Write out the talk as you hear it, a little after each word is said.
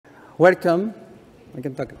welcome. I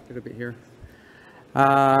can talk a little bit here.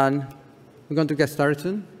 And we're going to get started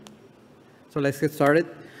soon. So let's get started.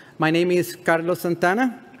 My name is Carlos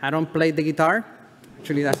Santana. I don't play the guitar.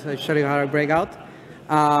 Actually, that's actually how I break out.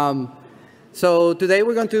 So today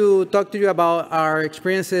we're going to talk to you about our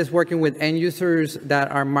experiences working with end users that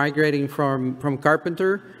are migrating from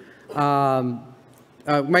Karpenter,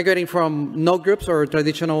 migrating from node groups or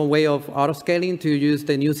traditional way of autoscaling to use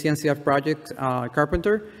the new CNCF project,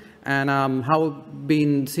 Karpenter, and how we've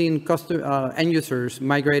been seeing end users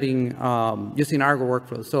migrating using Argo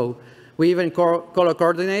Workflows. So we even color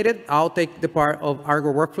coordinated. I'll take the part of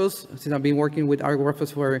Argo Workflows since I've been working with Argo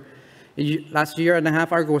Workflows for last year and a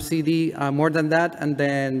half, Argo CD, more than that, and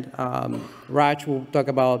then Raj will talk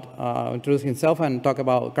about introduce himself and talk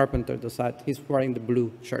about Karpenter, the side. He's wearing the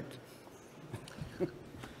blue shirt.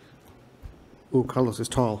 Oh, Carlos is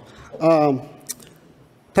tall.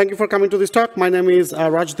 Thank you for coming to this talk. My name is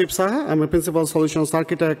Raj Saha. I'm a principal solutions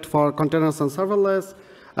architect for containers and serverless,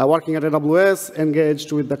 working at AWS,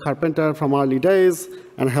 engaged with the Karpenter from early days,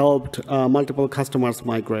 and helped multiple customers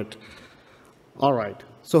migrate. All right.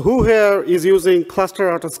 So who here is using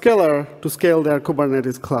Cluster Autoscaler to scale their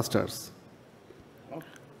Kubernetes clusters? A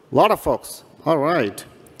lot of folks. All right.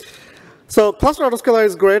 So Cluster Autoscaler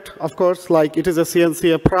is great, of course, like it is a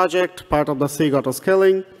CNCF project, part of the SIG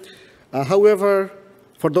autoscaling. However,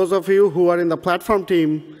 for those of you who are in the platform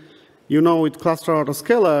team, you know with Cluster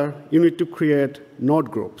Autoscaler, you need to create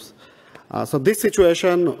node groups. So this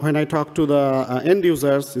situation, when I talk to the end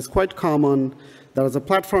users, is quite common. There is a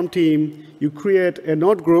platform team, you create a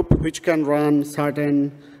node group which can run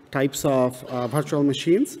certain types of virtual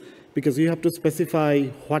machines, because you have to specify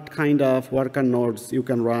what kind of worker nodes you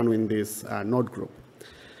can run in this node group.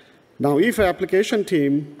 Now, if an application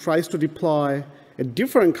team tries to deploy a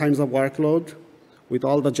different kinds of workload with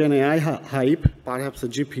all the Gen AI hype, perhaps a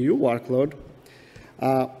GPU workload,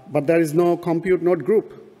 but there is no compute node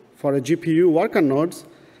group for a GPU worker nodes,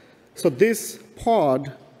 so this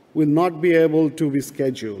pod will not be able to be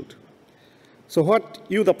scheduled. So what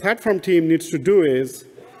you, the platform team, needs to do is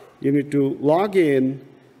you need to log in,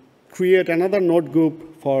 create another node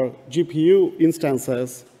group for GPU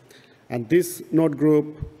instances, and this node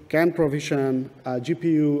group can provision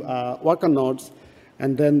GPU worker nodes,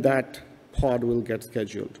 and then that pod will get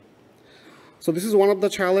scheduled. So this is one of the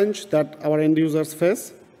challenges that our end users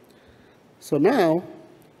face. So now,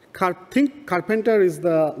 think Karpenter is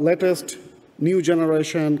the latest new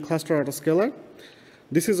generation cluster autoscaler.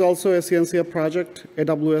 This is also a CNCF project.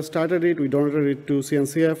 AWS started it, we donated it to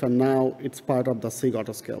CNCF, and now it's part of the SIG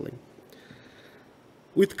autoscaling.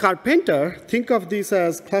 With Karpenter, think of this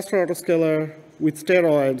as cluster autoscaler with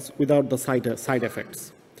steroids without the side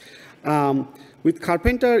effects. With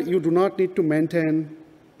Karpenter, you do not need to maintain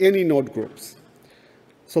any node groups.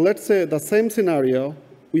 So let's say the same scenario,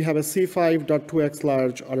 we have a C5.2x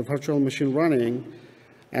large or a virtual machine running,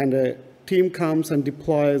 and a team comes and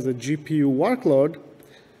deploys a GPU workload.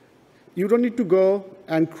 You don't need to go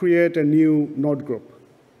and create a new node group.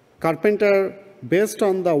 Karpenter, based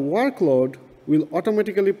on the workload, will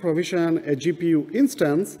automatically provision a GPU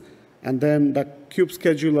instance, and then the kube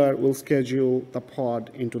scheduler will schedule the pod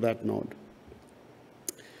into that node.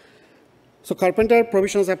 So Karpenter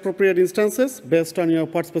provisions appropriate instances based on your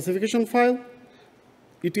pod specification file.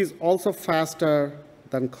 It is also faster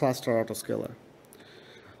than Cluster Autoscaler.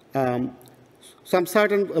 So I'm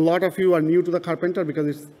certain a lot of you are new to the Karpenter because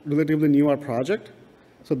it's relatively newer project.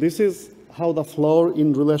 So this is how the flow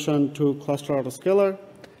in relation to Cluster Autoscaler.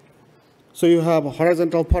 So you have a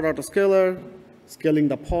horizontal pod autoscaler, scaling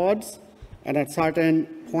the pods, and at certain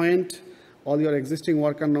point, all your existing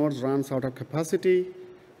worker nodes runs out of capacity.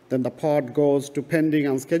 Then the pod goes to pending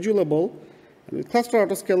and schedulable. And with Cluster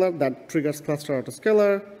Autoscaler, that triggers Cluster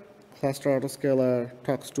Autoscaler. Cluster Autoscaler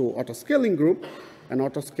talks to autoscaling group, and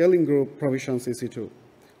autoscaling group provisions EC2,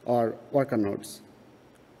 or worker nodes.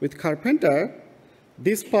 With Karpenter,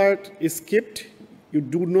 this part is skipped. You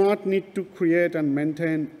do not need to create and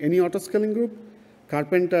maintain any autoscaling group.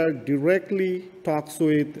 Karpenter directly talks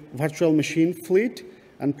with virtual machine fleet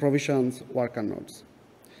and provisions worker nodes.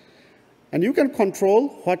 And you can control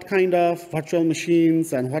what kind of virtual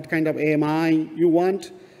machines and what kind of AMI you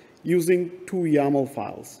want using two YAML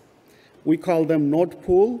files. We call them node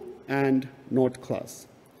pool and node class.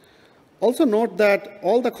 Also note that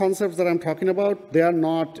all the concepts that I'm talking about, they are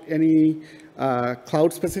not any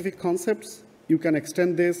cloud-specific concepts. You can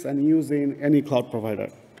extend this and use in any cloud provider.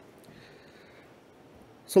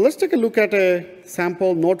 So let's take a look at a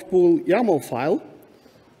sample node pool YAML file.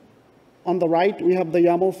 On the right, we have the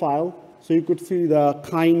YAML file. So you could see the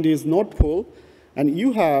kind is node pool, and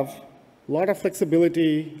you have a lot of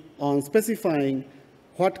flexibility on specifying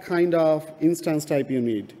what kind of instance type you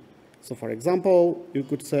need. So for example, you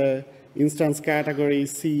could say instance category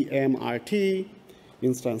CMRT,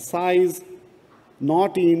 instance size,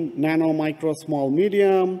 not in nano, micro, small,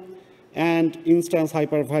 medium, and instance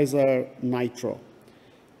hypervisor nitro.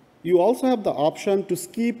 You also have the option to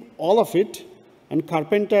skip all of it, and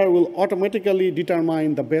Karpenter will automatically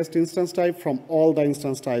determine the best instance type from all the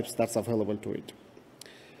instance types that's available to it.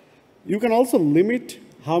 You can also limit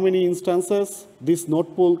how many instances this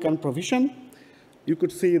node pool can provision. You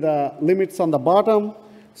could see the limits on the bottom.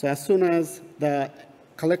 So as soon as the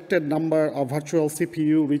collected number of virtual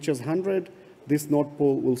CPU reaches 100, this node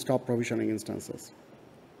pool will stop provisioning instances.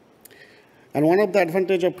 And one of the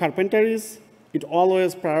advantages of Karpenter is it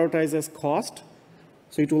always prioritizes cost.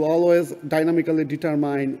 So it will always dynamically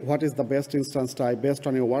determine what is the best instance type based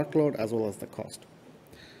on your workload as well as the cost.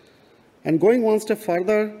 And going one step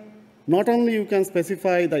further, not only you can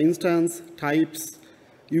specify the instance types,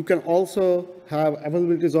 you can also have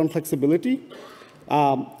availability zone flexibility.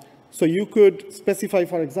 So you could specify,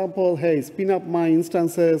 for example, hey, spin up my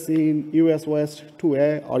instances in US West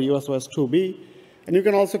 2A or US West 2B. And you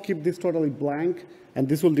can also keep this totally blank, and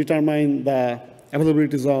this will determine the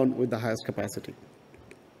availability zone with the highest capacity.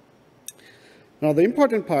 Now, the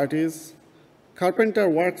important part is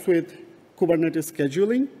Karpenter works with Kubernetes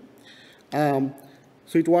scheduling.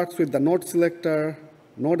 So it works with the node selector,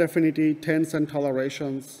 node affinity, taints and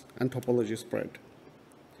tolerations, and topology spread.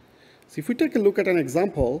 So if we take a look at an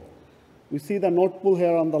example, we see the node pool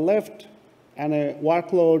here on the left and a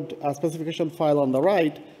workload specification file on the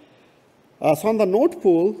right. So on the node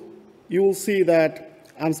pool, you will see that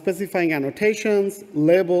I'm specifying annotations,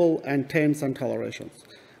 label, and taints and tolerations,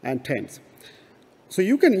 and taints. So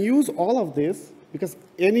you can use all of this because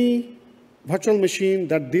any virtual machine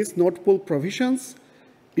that this node pool provisions,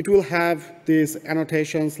 it will have these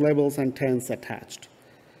annotations, labels, and taints attached.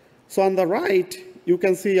 So on the right, you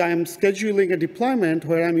can see I'm scheduling a deployment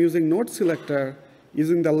where I'm using node selector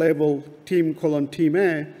using the label team:team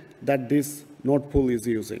A that this node pool is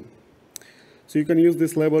using. So you can use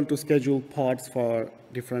this label to schedule pods for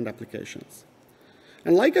different applications.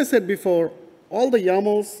 And like I said before, all the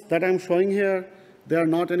YAMLs that I'm showing here, they are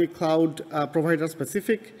not any cloud provider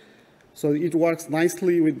specific. So it works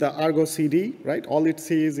nicely with the Argo CD, right? All it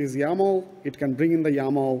sees is YAML. It can bring in the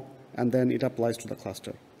YAML, and then it applies to the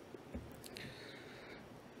cluster.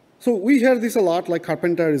 So we hear this a lot, like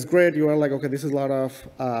Karpenter is great. You are like, OK, this is a lot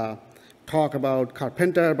of talk about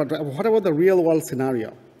Karpenter, but what about the real world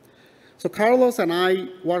scenario? So Carlos and I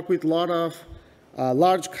work with a lot of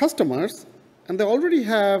large customers, and they already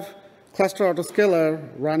have Cluster Autoscaler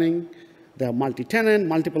running. They have multi-tenant,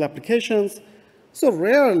 multiple applications. So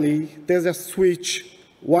rarely there's a switch.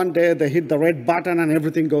 One day they hit the red button and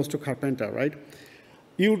everything goes to Karpenter, right?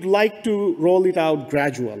 You'd like to roll it out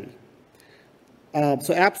gradually.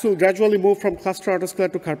 So apps will gradually move from Cluster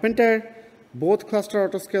Autoscaler to Karpenter. Both Cluster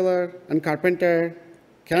Autoscaler and Karpenter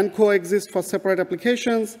can coexist for separate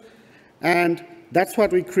applications. And that's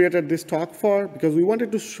what we created this talk for, because we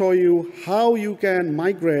wanted to show you how you can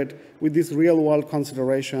migrate with these real-world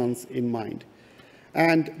considerations in mind.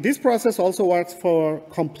 And this process also works for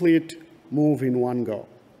complete move in one go.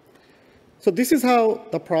 So this is how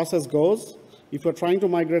the process goes. If you're trying to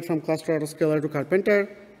migrate from Cluster Autoscaler to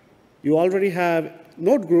Karpenter, you already have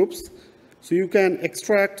node groups, so you can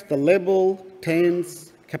extract the label,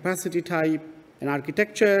 taints, capacity type, and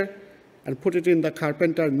architecture, and put it in the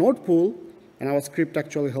Karpenter node pool, and our script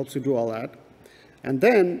actually helps you do all that. And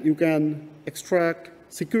then you can extract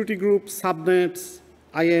security groups, subnets,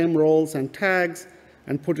 IAM roles, and tags,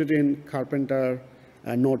 and put it in Karpenter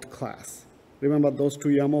node class. Remember those two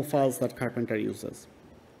YAML files that Karpenter uses.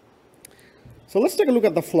 So let's take a look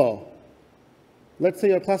at the flow. Let's say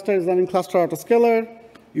your cluster is running Cluster Autoscaler.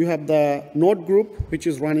 You have the node group, which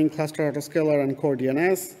is running Cluster Autoscaler and Core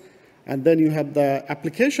DNS. And then you have the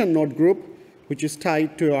application node group, which is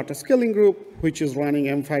tied to your autoscaling group, which is running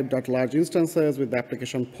M5.large instances with the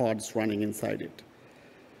application pods running inside it.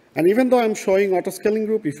 And even though I'm showing autoscaling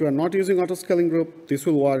group, if you are not using autoscaling group, this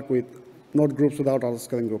will work with node groups without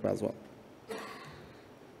autoscaling group as well.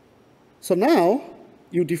 So now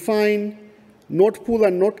you define node pool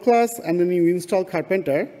and node class, and then you install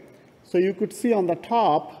Karpenter. So you could see on the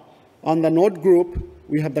top, on the node group,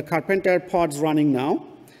 we have the Karpenter pods running now.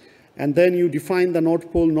 And then you define the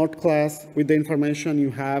node pool, node class with the information you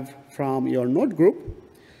have from your node group.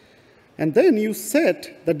 And then you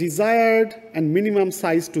set the desired and minimum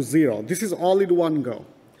size to 0. This is all in one go.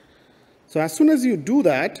 So as soon as you do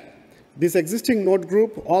that, this existing node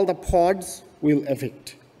group, all the pods will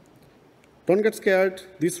evict. Don't get scared.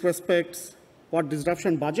 This respects pod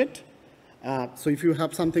disruption budget. So if you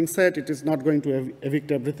have something set, it is not going to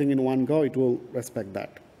evict everything in one go. It will respect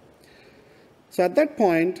that. So at that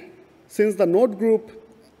point, since the node group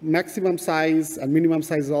maximum size and minimum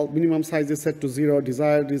size is set to 0,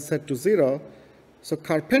 desired is set to 0, so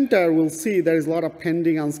Karpenter will see there is a lot of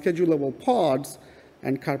pending unschedulable pods,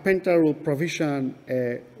 and Karpenter will provision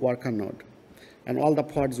a worker node, and all the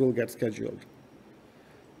pods will get scheduled.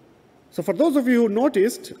 So for those of you who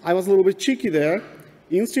noticed, I was a little bit cheeky there.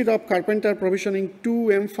 Instead of Karpenter provisioning 2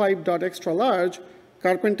 M5.extra large,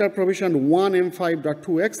 Karpenter provisioned 1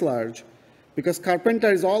 M5.2x large, because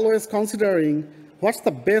Karpenter is always considering what's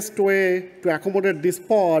the best way to accommodate these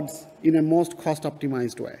pods in a most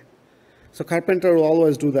cost-optimized way. So Karpenter will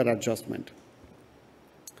always do that adjustment.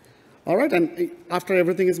 All right, and after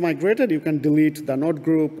everything is migrated, you can delete the node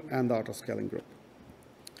group and the autoscaling group.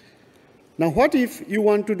 Now, what if you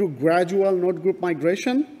want to do gradual node group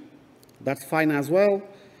migration? That's fine as well.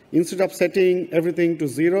 Instead of setting everything to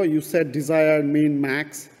 0, you set desired min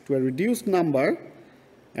max to a reduced number.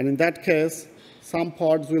 And in that case, some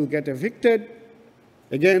pods will get evicted.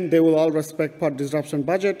 Again, they will all respect pod disruption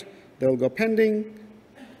budget. They will go pending.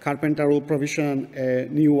 Karpenter will provision a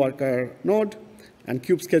new worker node, and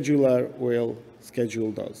Kube Scheduler will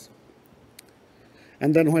schedule those.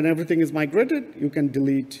 And then when everything is migrated, you can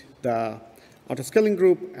delete the autoscaling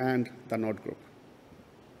group and the node group.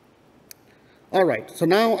 All right, so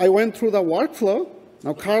now I went through the workflow.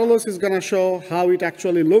 Now Carlos is going to show how it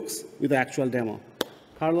actually looks with the actual demo.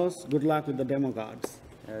 Carlos, good luck with the demo gods.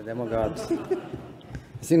 Demo gods.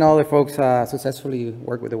 Seen all the folks successfully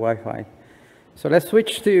work with the Wi-Fi. So let's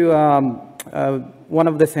switch to one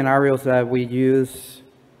of the scenarios that we use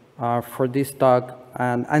for this talk.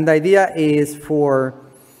 And the idea is for,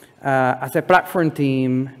 as a platform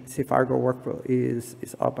team, see if Argo Workflow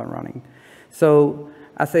is up and running. So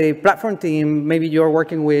as a platform team, maybe you're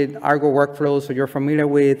working with Argo Workflows, so you're familiar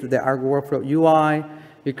with the Argo Workflow UI,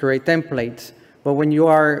 you create templates. But when we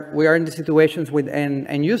are in the situations with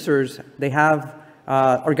end users, they have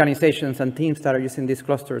organizations and teams that are using this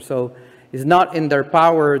cluster. So it's not in their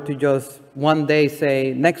power to just one day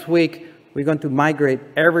say, next week, we're going to migrate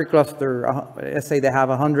every cluster. Let's say they have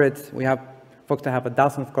 100, we have folks that have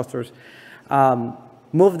 1,000 clusters.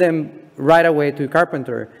 Move them right away to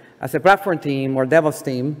Karpenter. As a platform team or DevOps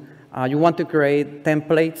team, you want to create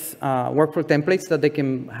templates, workflow templates that they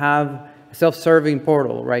can have self-serving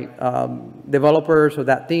portal, right? Developers or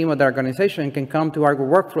that team or that organization can come to Argo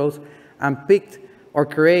Workflows and pick or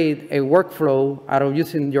create a workflow out of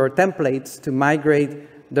using your templates to migrate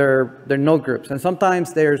their node groups. And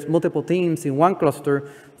sometimes there's multiple teams in one cluster.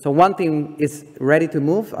 So one team is ready to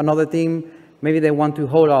move, another team, maybe they want to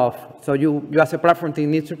hold off. So you as a platform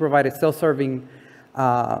team need to provide a self-serving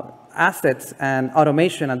assets and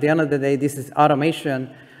automation. At the end of the day, this is automation,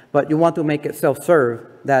 but you want to make it self-serve,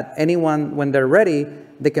 that anyone, when they're ready,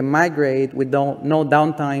 they can migrate with no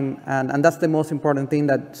downtime. And that's the most important thing,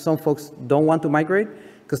 that some folks don't want to migrate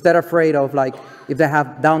because they're afraid of, like, if they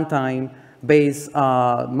have downtime based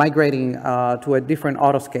migrating to a different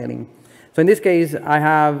autoscaling. So in this case, I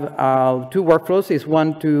have 2 workflows. It's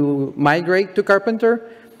one to migrate to Karpenter,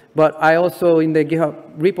 but I also, in the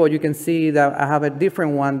GitHub repo, you can see that I have a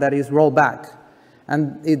different one that is rollback.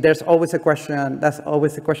 And there's always a question, that's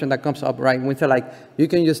always a question that comes up, right? We say, like, you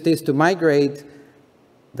can use this to migrate.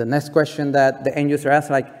 The next question that the end user asks,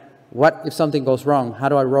 like, what if something goes wrong? How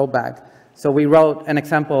do I roll back? So we wrote an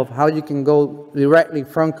example of how you can go directly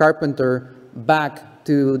from Karpenter back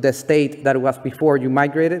to the state that it was before you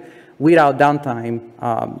migrated without downtime.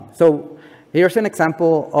 So here's an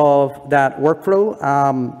example of that workflow.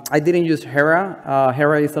 I didn't use Hera.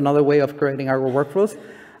 Hera is another way of creating Argo workflows.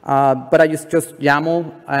 But I used just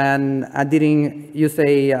YAML, and I didn't use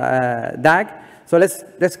a DAG. So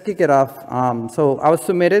let's kick it off. So I will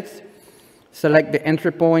submit it, select the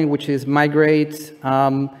entry point, which is migrate.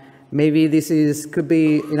 Maybe this could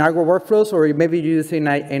be in Argo Workflows, or maybe using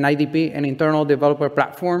an IDP, an internal developer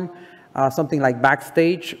platform, something like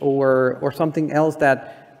Backstage, or something else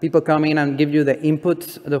that people come in and give you the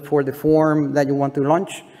inputs for the form that you want to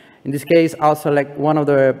launch. In this case, I'll select one of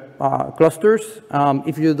the clusters,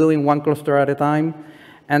 if you're doing one cluster at a time,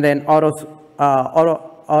 and then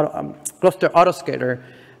Cluster Autoscaler,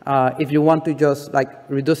 if you want to just like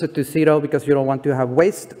reduce it to 0 because you don't want to have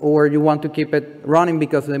waste, or you want to keep it running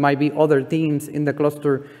because there might be other teams in the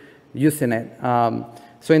cluster using it.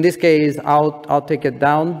 So in this case, I'll take it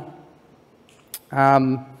down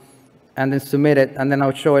and then submit it, and then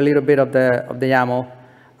I'll show a little bit of the YAML.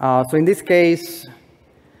 So in this case,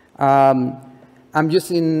 I'm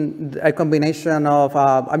using a combination of,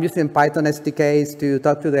 I'm using Python SDKs to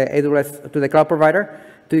talk to the AWS, to the cloud provider,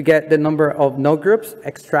 to get the number of node groups,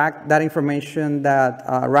 extract that information that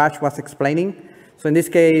Raj was explaining. So in this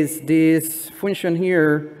case, this function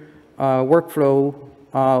here, workflow,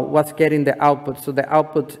 was getting the output. So the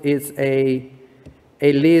output is a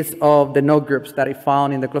list of the node groups that I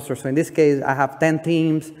found in the cluster. So in this case, I have 10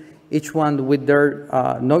 teams, each one with their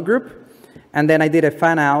node group. And then I did a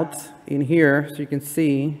fan out in here, so you can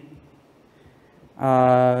see.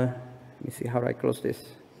 Let me see how do I close this.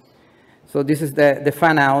 So this is the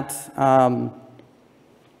fan out.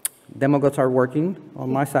 Demo gods are working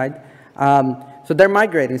on my side. So they're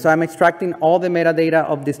migrating. So I'm extracting all the metadata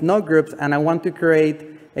of these node groups, and I want to create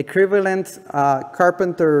equivalent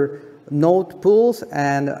Karpenter node pools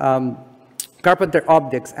and Karpenter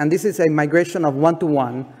objects. And this is a migration of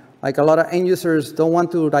one-to-one. Like a lot of end users don't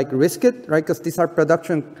want to like risk it, right? Because these are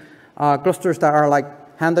production clusters that are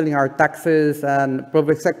like handling our taxes and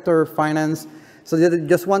public sector finance. So they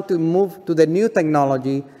just want to move to the new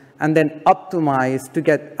technology and then optimize to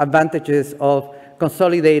get advantages of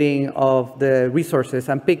consolidating of the resources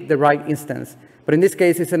and pick the right instance. But in this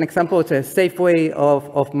case, it's an example, it's a safe way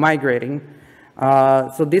of migrating.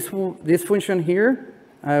 So this function here,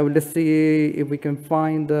 let's see if we can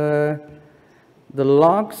find the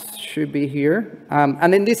logs should be here.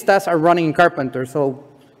 And then these tasks are running in Karpenter. So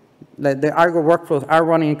the Argo workflows are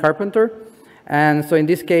running in Karpenter. And so in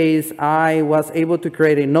this case, I was able to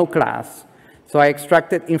create a node class. So I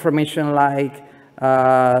extracted information like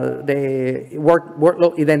the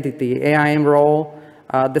workload identity, AIM role,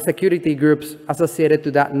 the security groups associated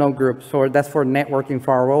to that node group. So that's for networking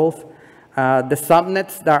firewalls. The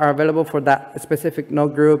subnets that are available for that specific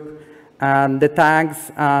node group, the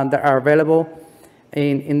tags that are available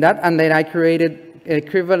in that. And then I created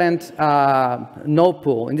equivalent node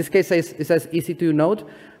pool. In this case, it says EC2 node,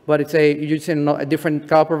 but it's using a different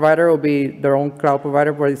cloud provider, will be their own cloud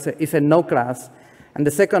provider, but it's a node class. And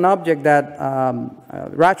the second object that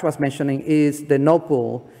Raj was mentioning is the node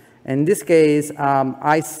pool. In this case,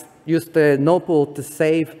 I used the node pool to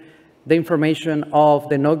save the information of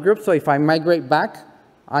the node group. So if I migrate back,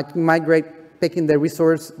 I can migrate picking the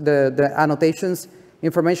resource, the annotations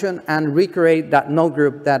information, and recreate that node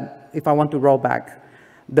group that if I want to roll back.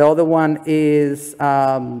 The other one is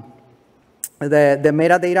the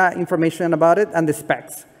metadata information about it and the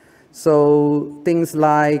specs. So things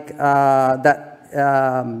like I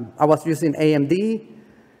was using AMD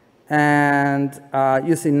and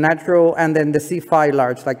using natural, and then the C5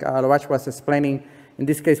 large, like Raj was explaining, in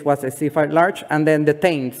this case was a C5 large, and then the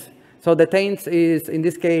taints. So the taints is, in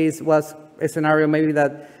this case, was a scenario maybe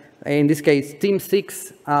that, in this case, Team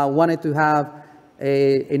 6 wanted to have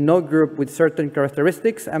a node group with certain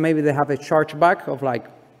characteristics, and maybe they have a chargeback of like,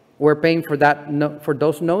 we're paying for that for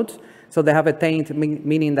those nodes. So they have a taint,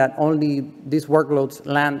 meaning that only these workloads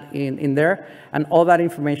land in there, and all that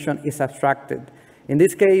information is abstracted. In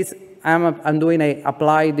this case, I'm doing a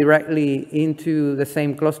apply directly into the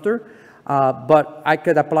same cluster, but I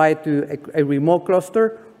could apply it to a remote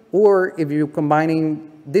cluster, or if you're combining,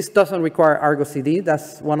 this doesn't require Argo CD.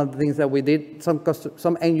 That's one of the things that we did.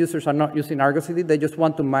 Some end users are not using Argo CD. They just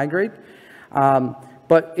want to migrate.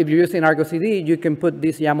 But if you're using Argo CD, you can put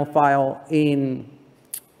this YAML file in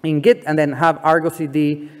Git and then have Argo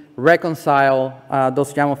CD reconcile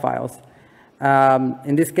those YAML files.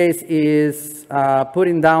 In this case is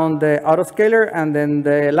putting down the autoscaler, and then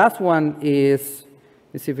the last one is,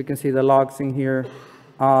 let's see if we can see the logs in here,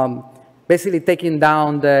 basically taking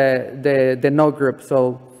down the node group.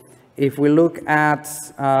 So if we look at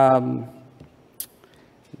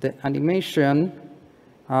the animation,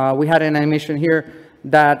 we had an animation here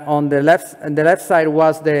that on the left side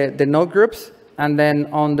was the node groups, and then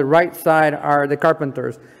on the right side are the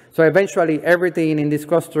carpenters. So eventually everything in this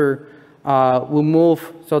cluster will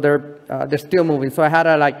move, so they're still moving. So I had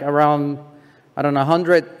like around, I don't know,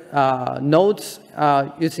 100 nodes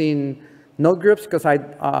using node groups because I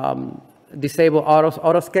disable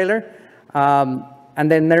autoscaler, and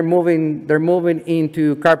then they're moving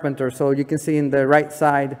into Karpenter. So you can see in the right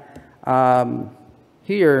side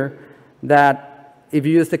here that if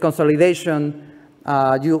you use the consolidation,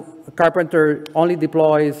 Karpenter only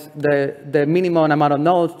deploys the minimum amount of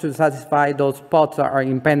nodes to satisfy those pods that are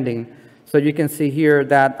impending. So you can see here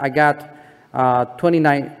that I got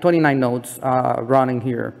 29 nodes running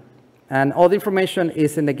here. And all the information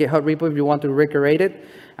is in the GitHub repo if you want to recreate it,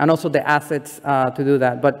 and also the assets to do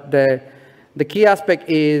that. But the key aspect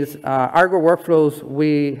is Argo Workflows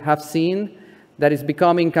we have seen that is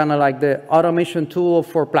becoming kind of like the automation tool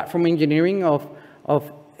for platform engineering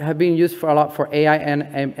have been used for a lot for AI and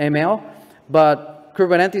ML, But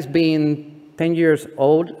Kubernetes being 10 years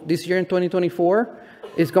old this year in 2024,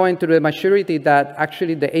 is going through the maturity that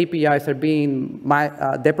actually the APIs are being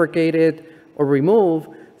deprecated or removed.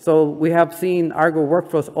 So we have seen Argo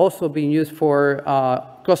Workflows also being used for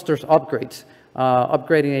clusters upgrades,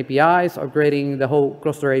 upgrading APIs, upgrading the whole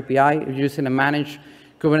cluster API, using a managed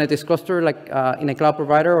Kubernetes cluster like in a cloud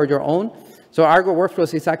provider or your own. So Argo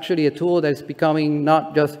Workflows is actually a tool that is becoming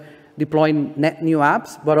not just deploying net new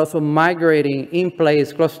apps, but also migrating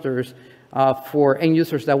in-place clusters for end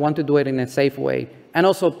users that want to do it in a safe way. And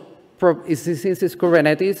also, since it's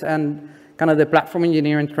Kubernetes and kind of the platform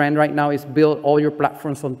engineering trend right now is build all your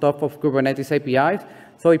platforms on top of Kubernetes APIs.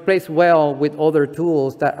 So it plays well with other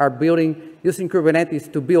tools that are using Kubernetes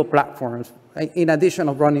to build platforms in addition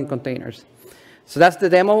of running containers. So that's the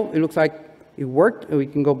demo. It looks like it worked. We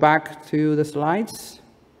can go back to the slides.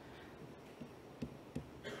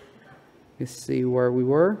 Let's see where we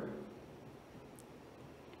were.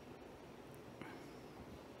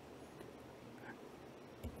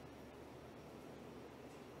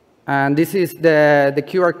 And this is the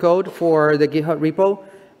QR code for the GitHub repo.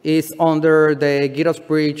 Is under the GitHub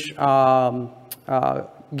Bridge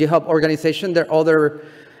GitHub organization. There are other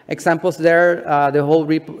examples there.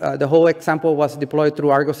 The whole example was deployed through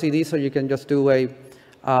Argo CD, so you can just do a,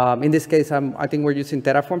 in this case, I think we're using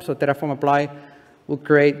Terraform. So Terraform apply will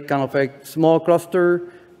create kind of a small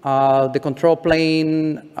cluster, the control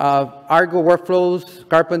plane, Argo Workflows,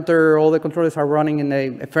 Karpenter, all the controllers are running in a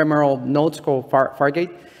ephemeral nodes called Fargate.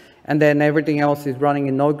 And then everything else is running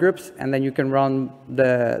in node groups, and then you can run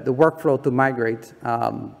the workflow to migrate.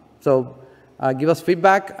 So give us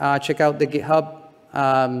feedback, check out the GitHub.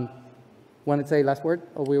 Want to say last word?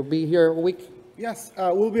 Or we'll be here a week? Yes,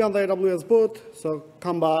 we'll be on the AWS booth, so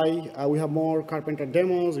come by. We have more Karpenter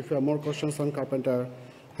demos. If you have more questions on Karpenter,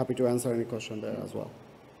 happy to answer any question there as well.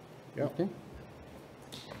 Yeah. Okay.